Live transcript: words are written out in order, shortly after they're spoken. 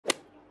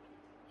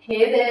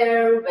Hey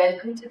there,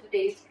 welcome to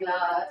today's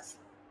class.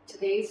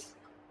 Today's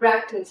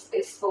practice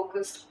is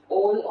focused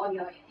all on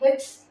your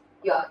hips,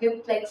 your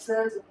hip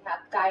flexors. If you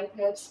have tight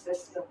hips,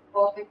 this is a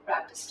perfect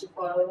practice to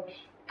follow,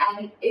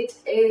 and it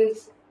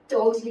is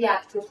totally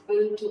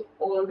accessible to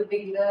all the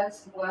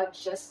beginners who are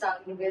just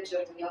starting their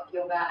journey of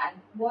yoga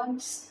and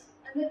wants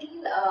a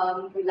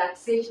little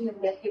relaxation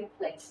in their hip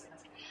flexors.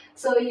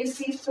 So you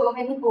see so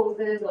many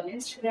poses on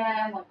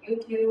Instagram, on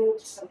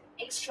YouTube, some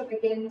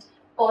extravagant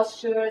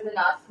postures and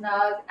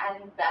asanas,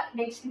 and that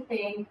makes me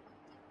think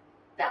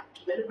that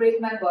will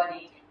break my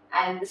body.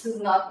 And this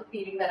is not the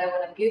feeling that I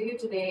want to give you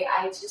today.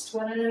 I just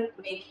want to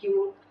make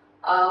you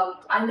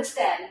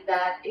understand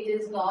that it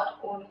is not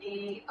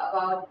only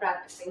about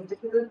practicing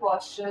difficult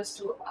postures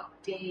to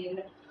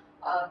obtain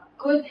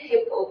good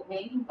hip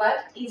opening,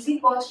 but easy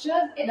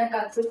postures in a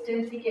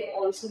consistency can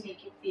also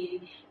make you feel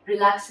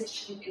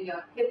relaxation in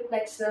your hip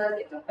flexors,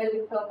 in your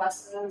pelvic floor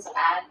muscles,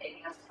 and in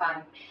your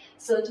spine.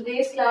 So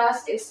today's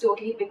class is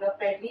totally beginner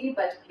friendly,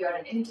 but if you're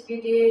an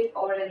intermediate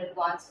or an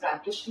advanced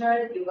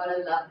practitioner, you're gonna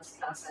love this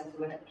class as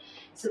well.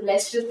 So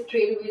let's just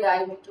straight away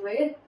dive into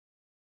it.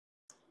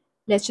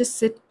 Let's just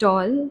sit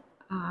tall,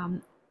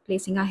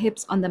 placing our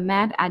hips on the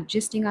mat,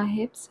 adjusting our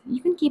hips.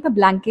 You can keep a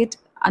blanket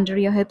under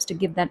your hips to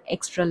give that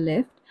extra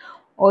lift.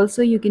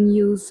 Also, you can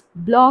use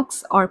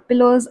blocks or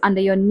pillows under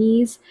your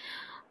knees.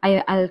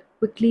 I'll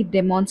quickly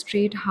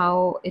demonstrate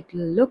how it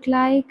will look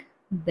like.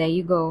 There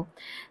you go.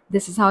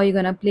 This is how you're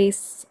going to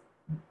place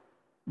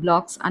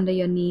blocks under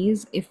your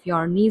knees if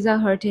your knees are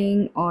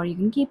hurting, or you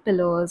can keep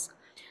pillows.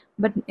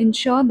 But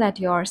ensure that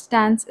your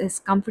stance is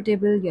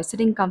comfortable, you're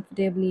sitting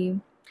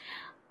comfortably.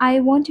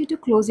 I want you to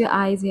close your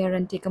eyes here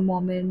and take a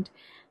moment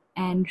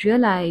and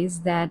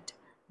realize that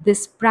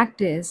this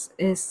practice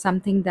is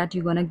something that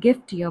you're going to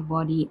give to your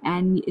body,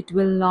 and it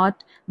will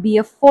not be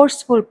a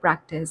forceful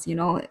practice.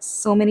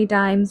 So many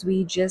times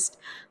we just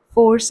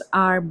force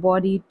our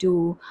body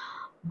to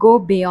go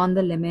beyond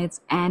the limits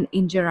and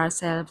injure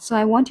ourselves. So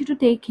I want you to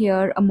take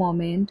here a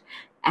moment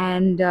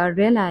and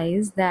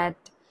realize that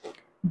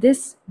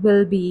this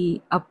will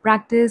be a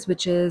practice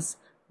which is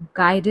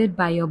guided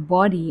by your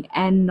body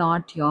and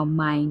not your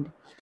mind.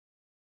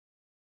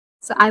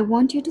 So I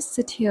want you to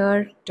sit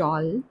here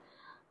tall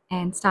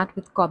and start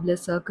with cobbler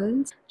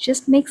circles.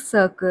 Just make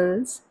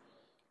circles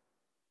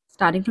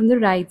starting from the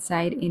right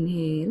side.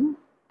 Inhale.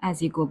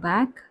 As you go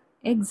back,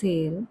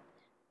 exhale.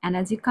 And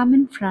as you come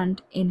in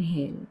front,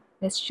 inhale.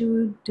 Let's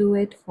do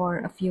it for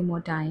a few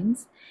more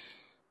times.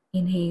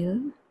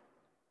 Inhale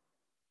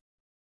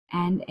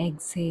and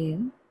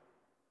exhale.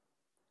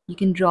 You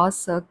can draw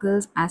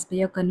circles as per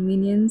your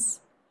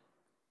convenience.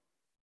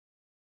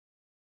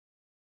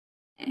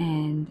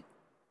 And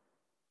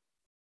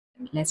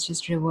let's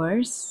just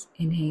reverse.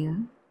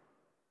 Inhale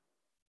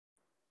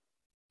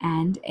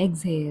and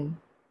exhale.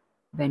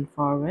 Bend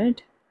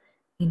forward.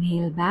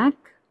 Inhale back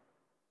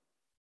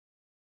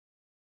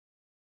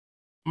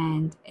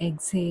and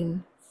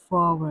exhale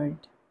forward.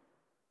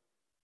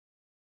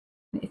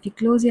 If you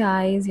close your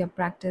eyes, your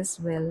practice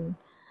will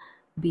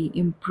be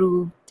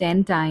improved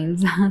 10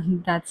 times.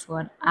 That's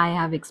what I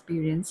have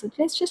experienced. So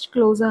let's just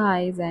close our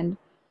eyes and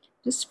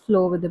just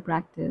flow with the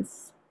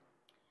practice.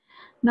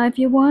 Now, if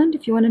you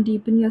want to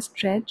deepen your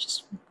stretch,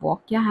 just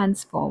walk your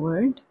hands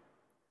forward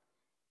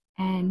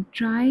and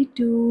try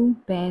to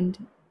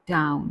bend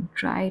down.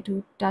 Try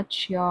to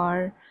touch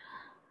your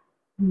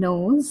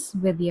nose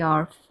with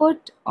your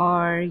foot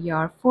or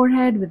your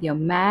forehead with your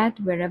mat,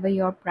 wherever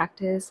your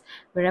practice,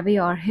 wherever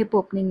your hip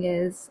opening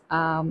is.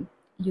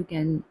 You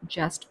can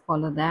just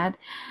follow that.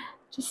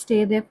 Just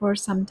stay there for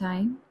some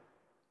time.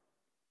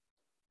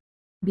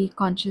 Be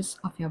conscious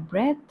of your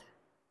breath.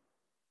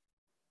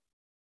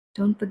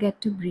 Don't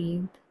forget to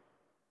breathe.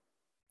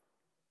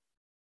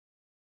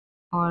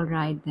 All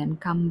right, then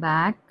come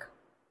back.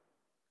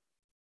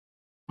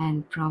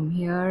 And from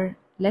here,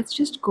 let's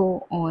just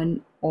go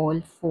on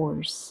all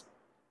fours.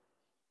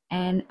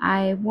 And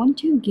I want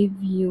to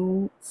give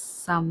you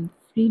some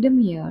freedom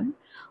here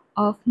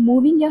of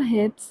moving your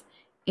hips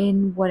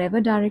in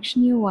whatever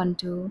direction you want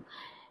to,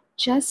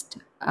 just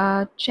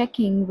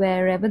checking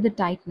wherever the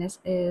tightness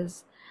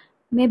is.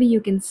 Maybe you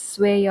can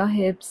sway your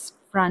hips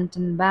front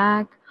and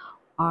back,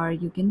 or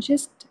you can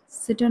just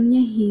sit on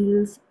your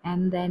heels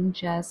and then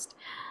just,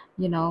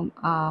 you know,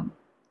 uh,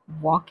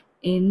 walk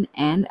in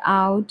and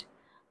out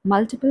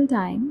multiple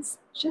times.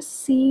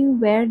 Just see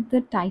where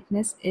the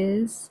tightness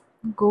is.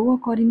 Go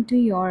according to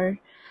your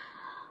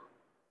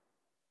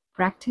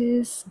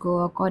practice, go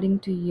according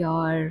to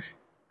your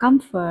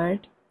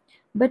comfort,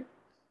 but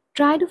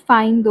try to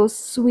find those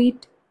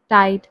sweet,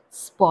 tight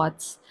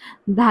spots.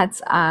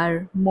 That's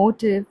our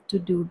motive to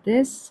do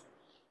this.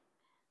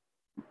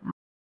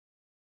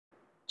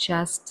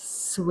 Just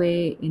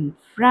sway in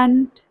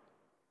front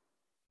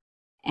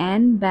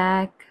and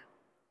back.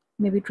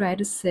 Maybe try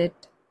to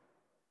sit.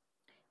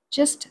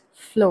 Just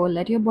flow.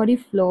 Let your body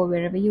flow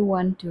wherever you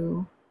want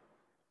to.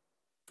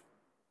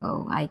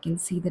 Oh, I can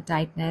see the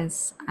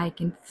tightness. I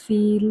can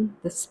feel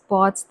the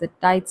spots, the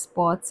tight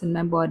spots in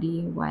my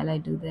body while I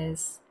do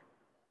this.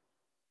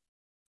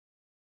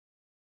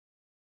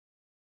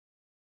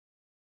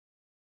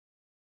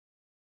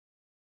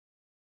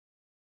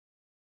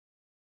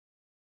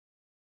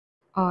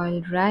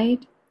 All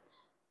right.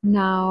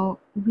 Now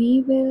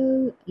we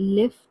will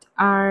lift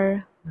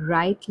our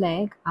right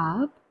leg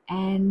up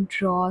and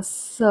draw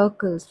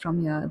circles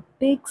from here.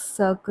 Big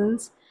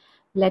circles.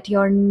 Let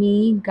your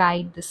knee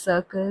guide the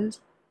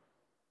circles.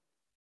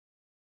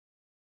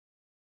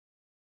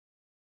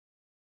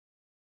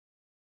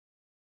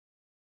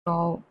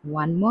 Draw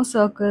one more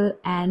circle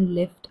and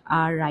lift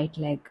our right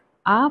leg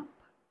up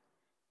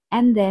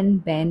and then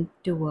bend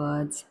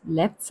towards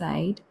left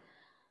side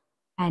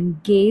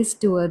and gaze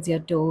towards your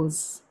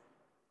toes.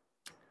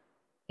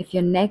 If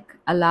your neck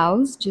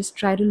allows, just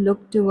try to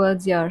look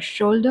towards your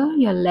shoulder,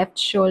 your left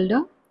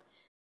shoulder.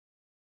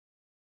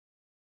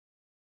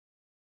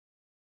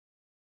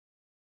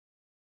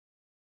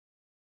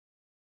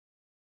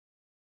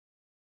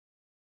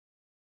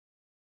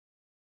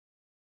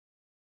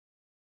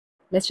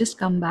 Let's just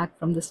come back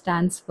from the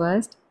stance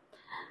first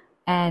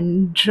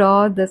and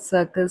draw the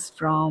circles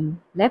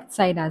from left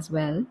side as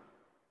well.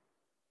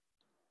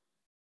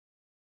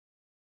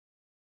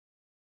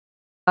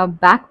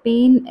 Back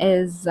pain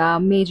is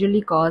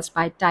majorly caused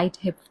by tight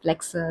hip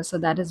flexor, so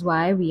that is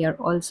why we are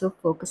also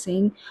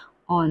focusing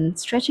on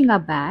stretching our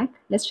back.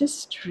 Let's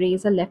just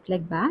raise our left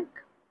leg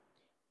back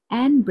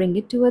and bring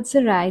it towards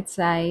the right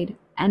side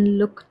and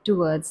look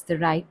towards the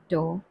right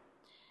toe.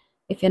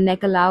 If your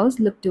neck allows,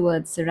 look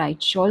towards the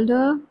right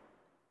shoulder.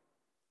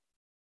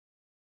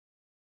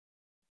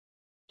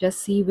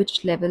 Just see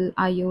which level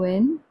are you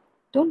in.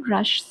 Don't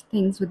rush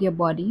things with your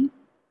body.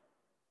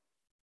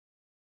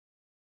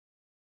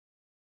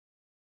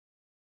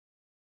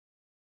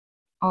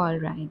 All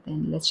right,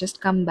 then let's just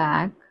come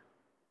back.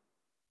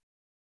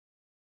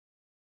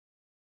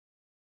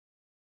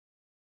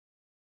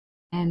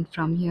 And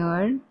from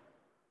here,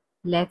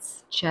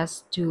 let's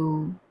just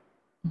do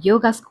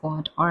yoga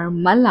squat or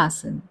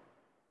malasana.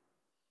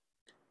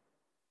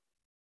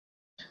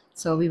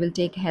 So we will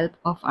take help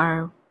of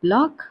our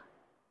block.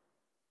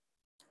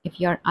 If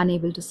you're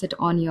unable to sit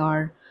on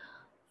your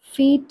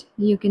feet,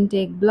 you can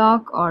take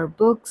block or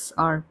books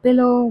or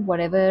pillow,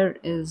 whatever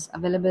is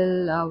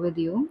available with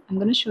you. I'm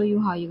going to show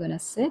you how you're going to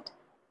sit.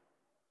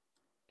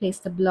 Place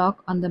the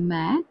block on the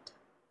mat.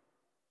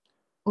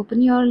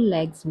 Open your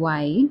legs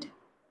wide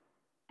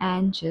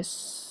and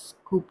just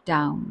scoop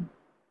down.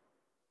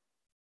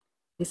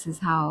 This is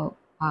how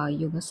a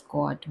yoga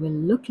squat will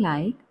look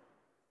like.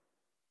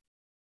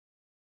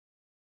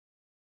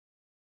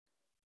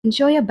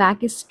 Ensure your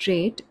back is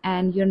straight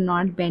and you're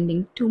not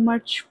bending too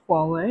much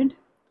forward.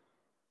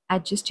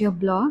 Adjust your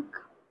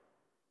block.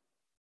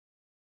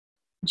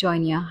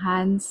 Join your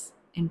hands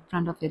in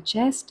front of your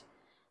chest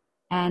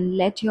and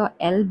let your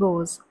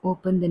elbows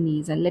open the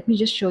knees. And let me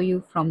just show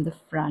you from the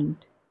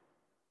front.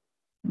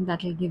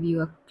 That will give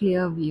you a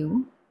clear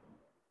view.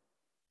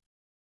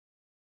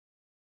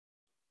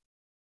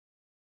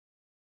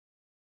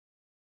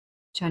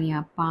 Join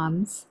your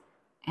palms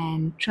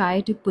and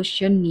try to push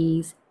your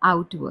knees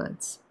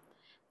outwards.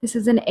 This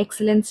is an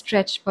excellent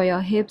stretch for your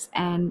hips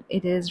and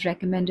it is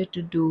recommended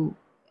to do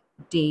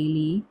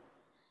daily.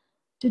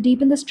 To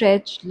deepen the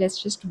stretch,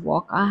 let's just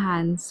walk our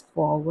hands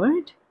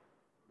forward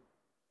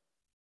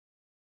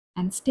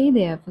and stay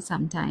there for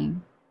some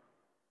time.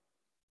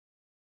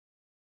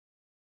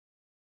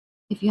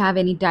 If you have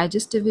any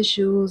digestive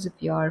issues, if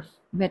your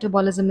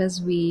metabolism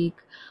is weak,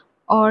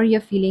 or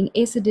you're feeling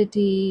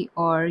acidity,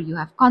 or you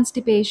have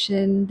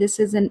constipation, this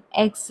is an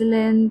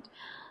excellent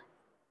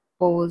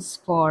pose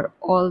for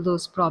all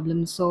those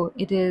problems. So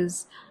it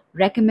is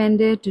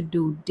recommended to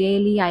do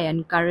daily. I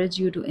encourage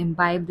you to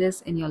imbibe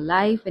this in your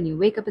life. When you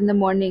wake up in the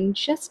morning,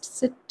 just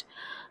sit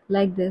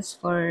like this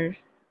for a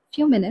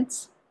few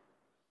minutes.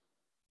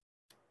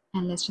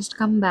 And let's just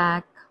come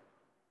back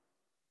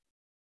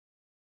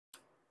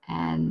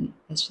and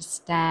let's just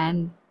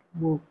stand.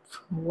 Whoop,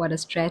 what a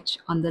stretch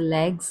on the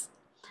legs.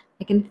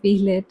 I can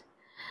feel it.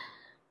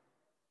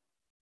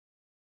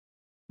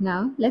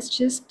 Now let's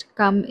just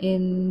come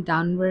in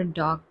downward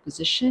dog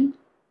position.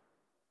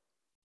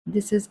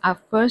 This is our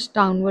first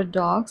downward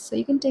dog, so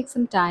you can take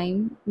some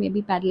time,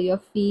 maybe paddle your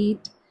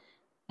feet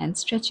and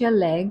stretch your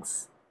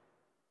legs.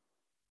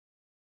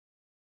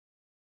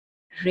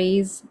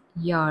 Raise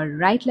your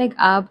right leg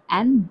up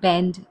and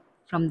bend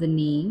from the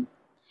knee.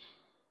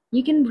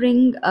 You can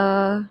bring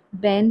a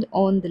bend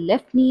on the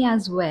left knee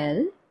as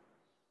well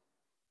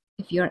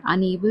if you're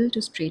unable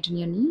to straighten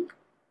your knee.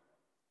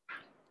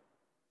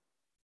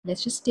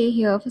 Let's just stay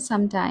here for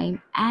some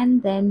time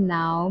and then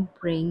now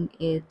bring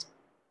it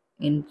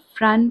in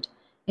front,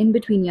 in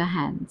between your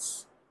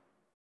hands.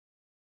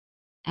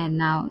 And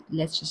now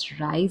let's just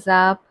rise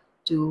up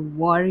to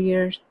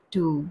Warrior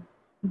 2,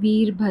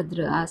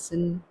 Veerbhadra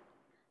Asana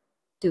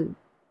 2.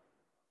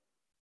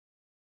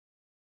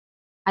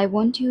 I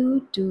want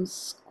you to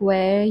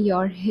square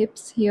your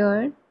hips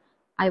here.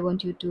 I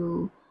want you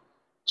to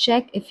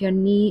check if your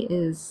knee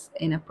is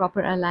in a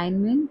proper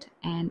alignment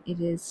and it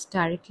is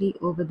directly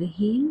over the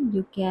heel.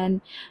 You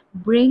can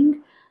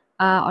bring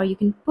or you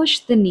can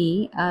push the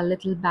knee a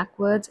little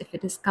backwards if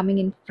it is coming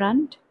in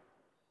front.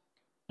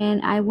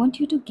 And I want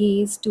you to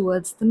gaze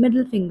towards the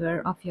middle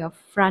finger of your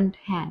front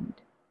hand,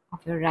 of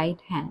your right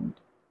hand.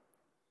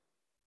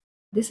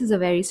 This is a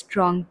very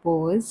strong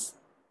pose.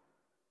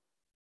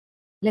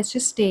 Let's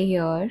just stay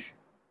here.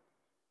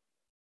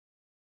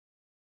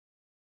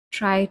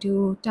 Try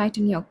to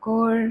tighten your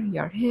core,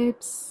 your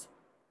hips.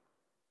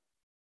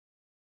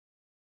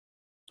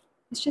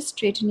 Let's just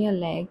straighten your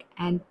leg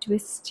and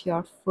twist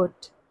your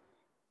foot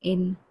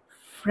in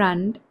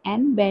front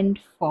and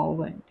bend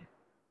forward.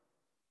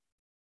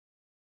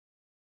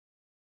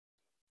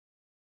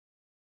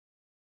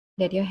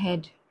 Let your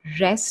head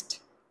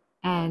rest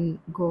and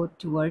go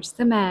towards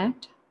the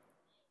mat.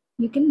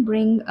 You can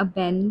bring a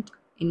bend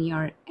in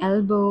your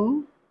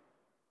elbow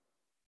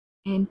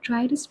and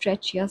try to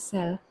stretch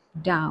yourself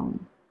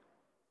down.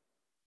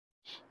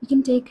 You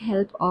can take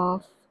help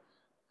of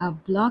a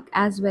block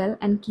as well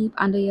and keep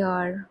under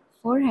your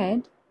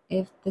forehead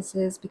if this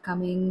is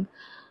becoming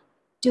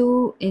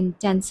too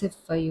intensive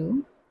for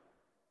you.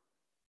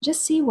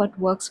 Just see what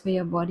works for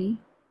your body.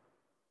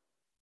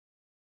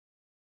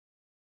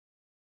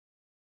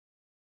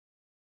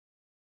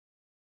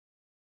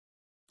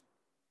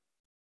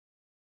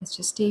 Let's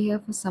just stay here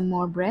for some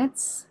more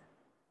breaths.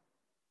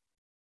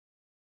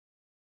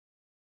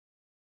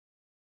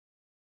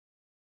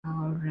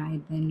 All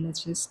right, then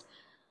let's just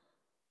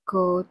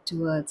go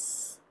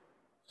towards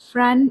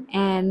front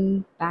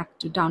and back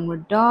to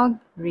downward dog.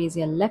 Raise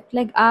your left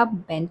leg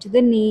up, bend to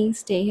the knee,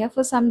 stay here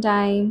for some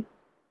time.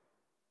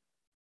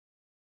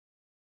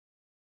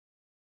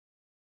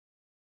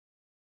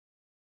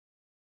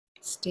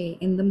 Stay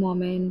in the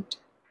moment,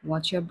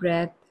 watch your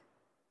breath.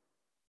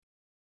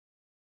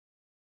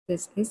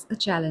 This is a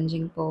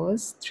challenging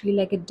pose,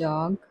 three-legged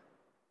dog.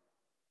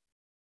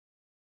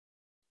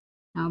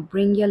 Now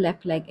bring your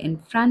left leg in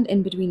front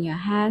in between your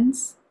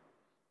hands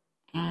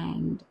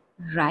and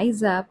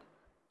rise up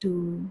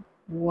to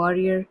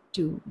Warrior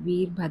 2,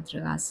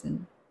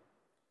 Veerbhadrasana.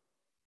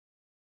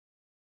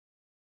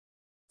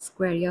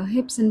 Square your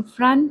hips in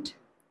front.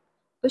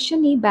 Push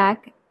your knee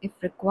back if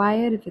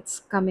required, if it's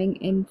coming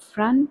in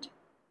front.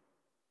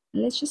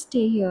 Let's just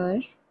stay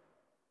here.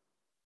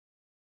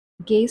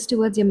 Gaze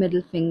towards your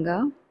middle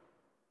finger.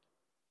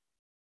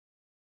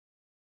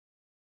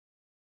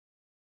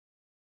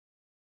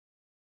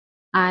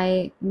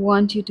 I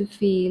want you to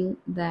feel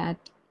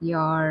that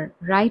your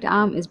right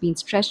arm is being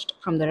stretched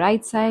from the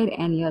right side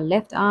and your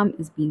left arm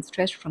is being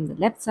stretched from the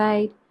left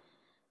side.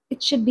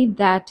 It should be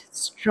that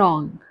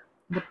strong.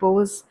 The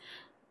pose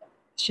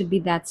should be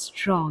that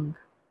strong.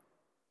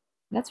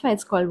 That's why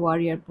it's called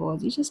warrior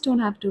pose. You just don't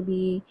have to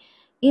be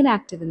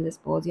inactive in this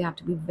pose. You have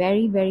to be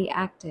very, very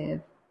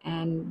active.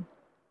 And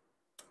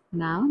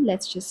now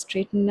let's just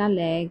straighten our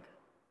leg,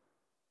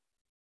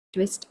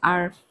 twist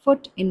our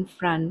foot in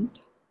front,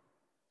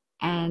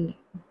 and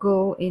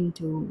go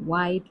into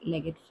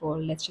wide-legged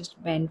fold. Let's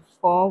just bend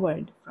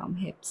forward from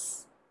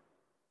hips.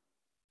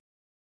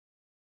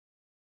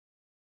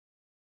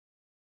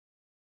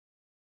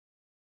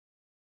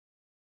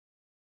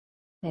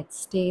 Let's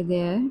stay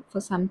there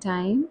for some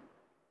time.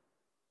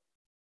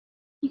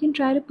 You can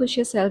try to push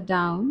yourself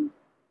down.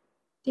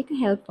 Take a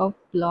help of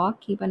block,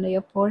 keep under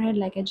your forehead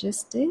like I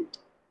just did.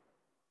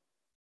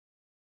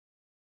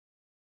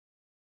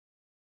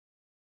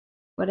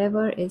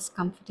 Whatever is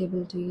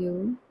comfortable to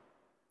you.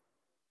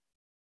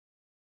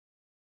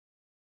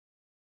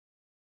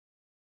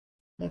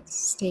 Let's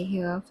stay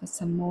here for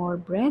some more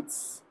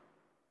breaths.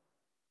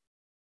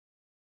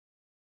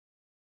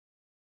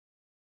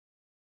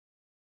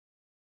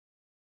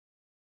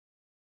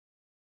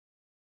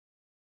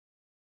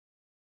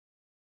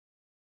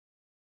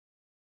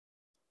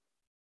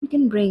 You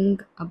can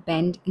bring a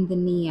bend in the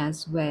knee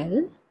as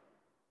well.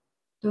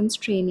 Don't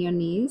strain your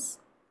knees.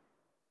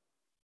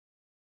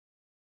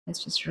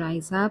 Let's just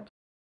rise up.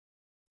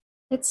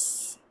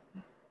 Let's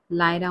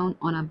lie down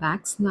on our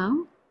backs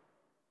now.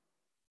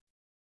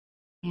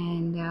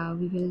 And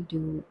we will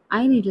do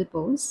eye needle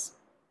pose.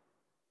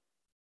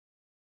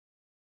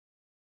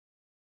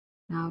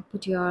 Now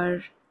put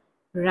your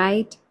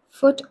right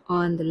foot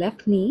on the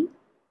left knee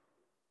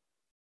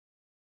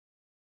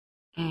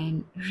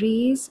and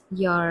raise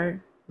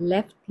your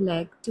left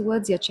leg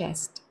towards your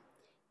chest.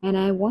 And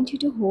I want you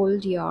to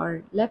hold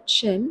your left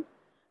shin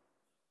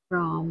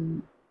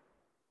from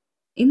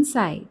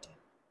inside.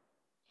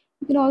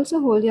 You can also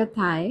hold your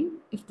thigh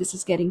if this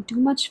is getting too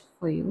much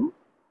for you.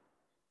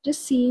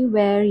 Just see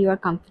where you are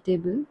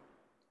comfortable.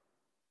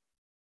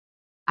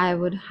 I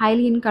would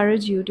highly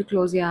encourage you to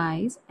close your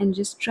eyes and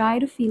just try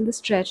to feel the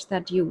stretch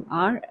that you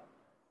are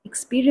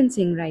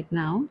experiencing right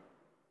now.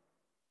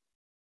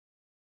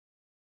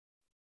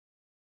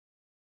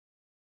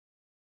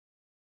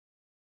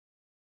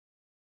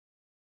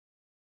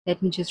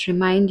 Let me just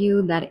remind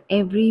you that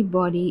every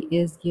body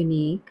is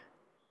unique.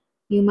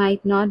 You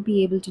might not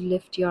be able to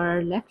lift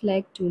your left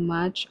leg too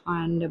much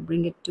and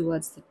bring it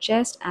towards the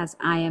chest as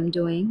I am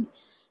doing.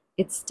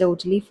 It's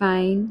totally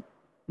fine.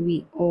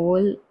 We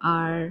all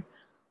are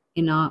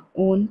in our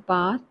own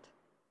path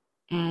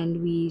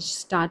and we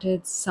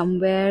started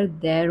somewhere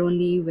there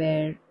only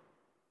where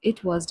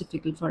it was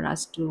difficult for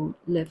us to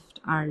lift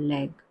our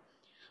leg.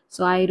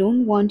 So I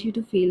don't want you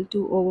to feel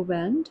too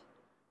overwhelmed.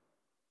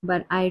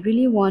 But I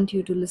really want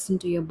you to listen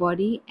to your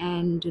body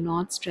and do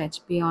not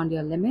stretch beyond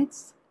your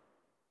limits.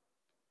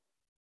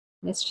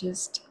 Let's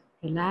just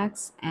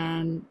relax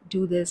and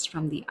do this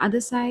from the other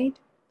side.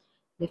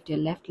 Lift your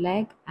left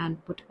leg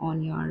and put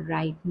on your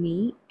right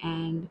knee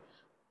and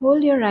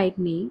hold your right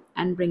knee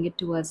and bring it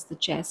towards the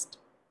chest.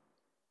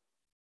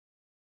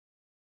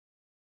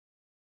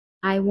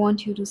 I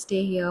want you to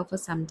stay here for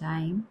some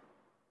time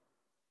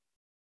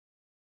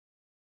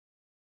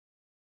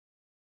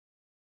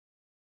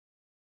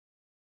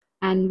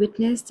and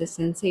witness the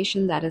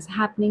sensation that is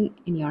happening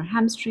in your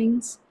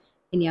hamstrings,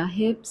 in your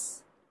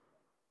hips,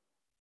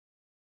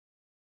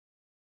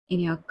 in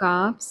your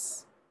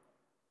calves.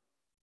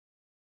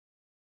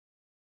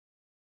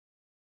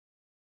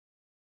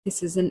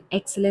 This is an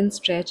excellent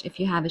stretch if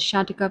you have a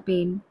sciatica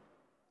pain.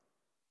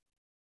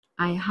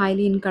 I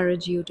highly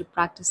encourage you to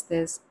practice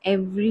this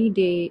every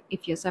day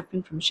if you're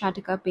suffering from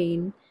sciatica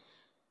pain.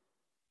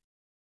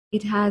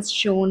 It has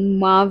shown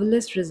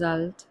marvelous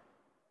result.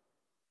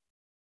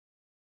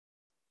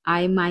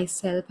 I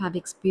myself have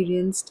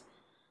experienced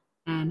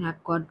and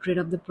have got rid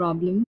of the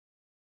problem.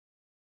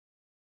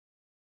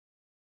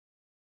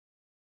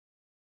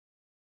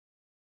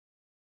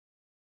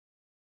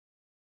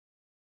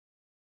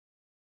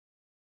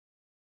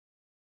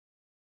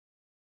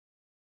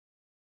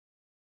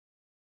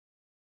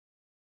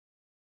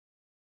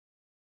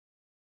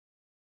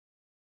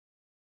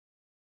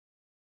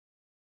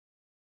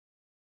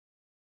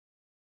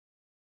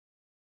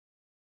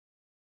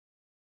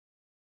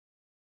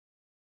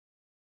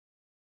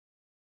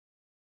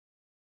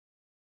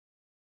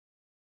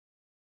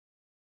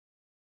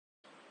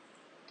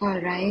 All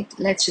right,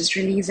 let's just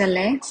release our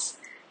legs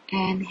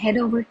and head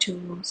over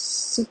to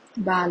Soothe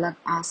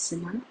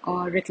asana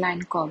or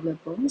recline cobbler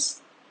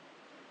pose.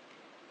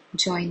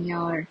 Join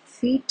your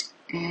feet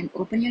and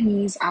open your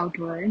knees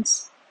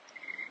outwards.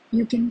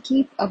 You can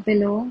keep a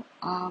pillow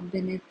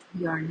beneath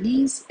your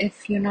knees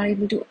if you're not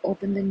able to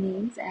open the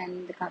knees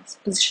and the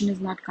position is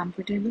not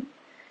comfortable.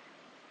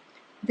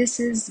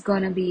 This is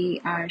gonna be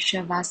our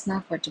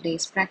Shavasana for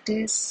today's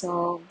practice.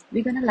 So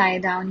we're gonna lie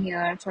down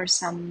here for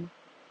some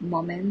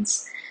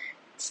moments.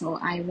 So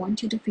I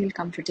want you to feel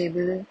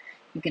comfortable.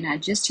 You can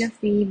adjust your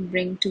feet,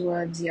 bring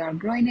towards your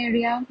groin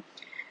area.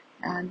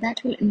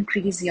 That will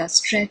increase your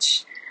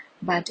stretch.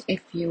 But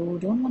if you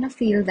don't want to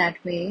feel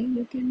that way,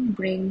 you can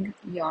bring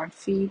your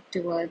feet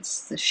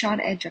towards the short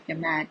edge of your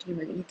mat.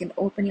 You can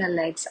open your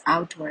legs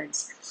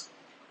outwards.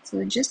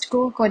 So just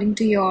go according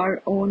to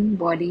your own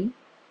body.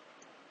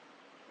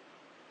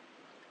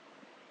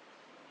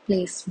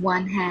 Place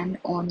one hand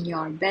on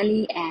your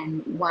belly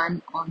and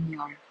one on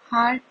your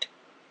heart.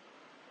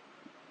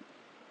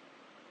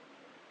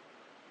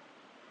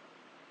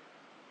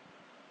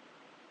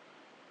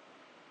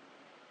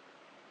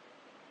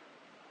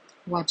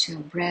 Watch your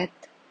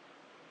breath.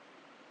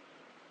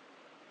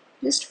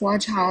 Just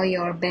watch how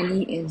your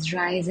belly is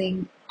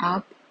rising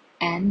up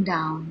and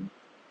down.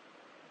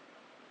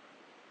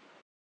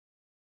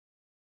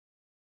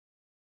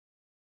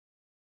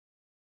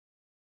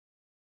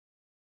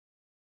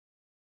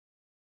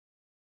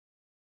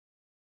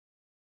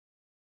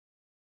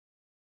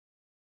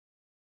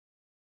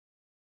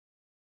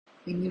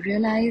 When you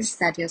realize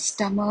that your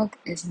stomach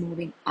is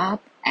moving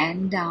up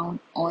and down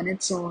on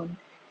its own,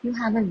 you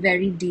have a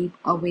very deep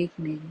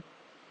awakening.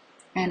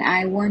 And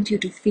I want you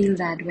to feel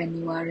that when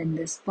you are in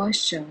this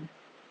posture.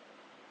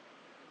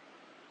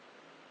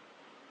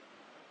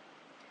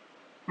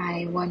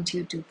 I want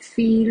you to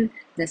feel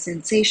the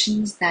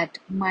sensations that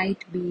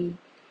might be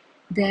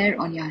there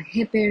on your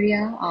hip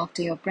area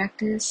after your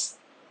practice.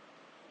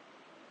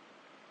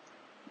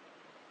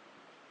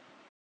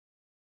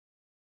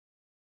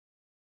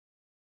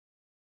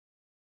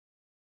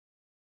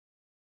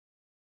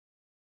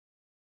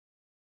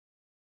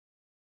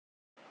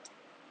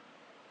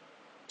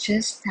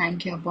 Just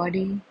thank your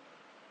body.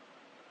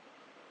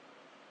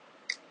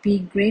 Be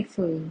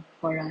grateful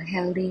for a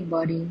healthy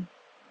body.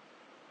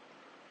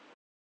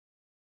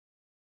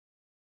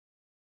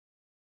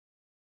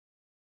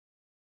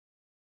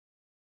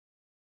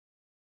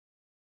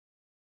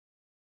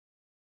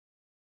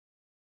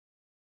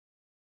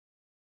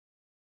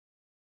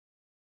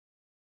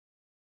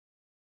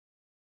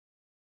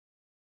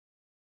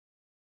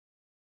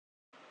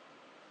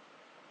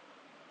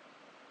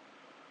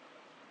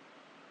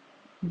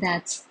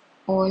 That's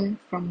all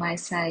from my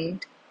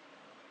side.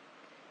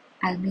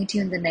 I'll meet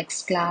you in the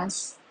next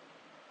class.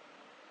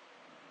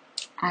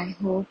 I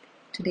hope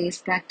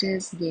today's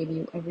practice gave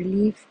you a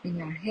relief in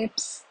your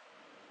hips.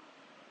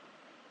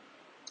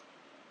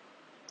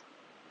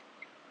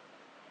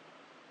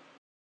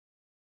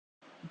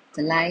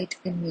 The light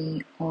in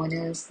me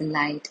honors the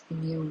light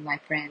in you, my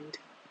friend.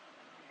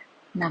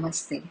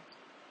 Namaste.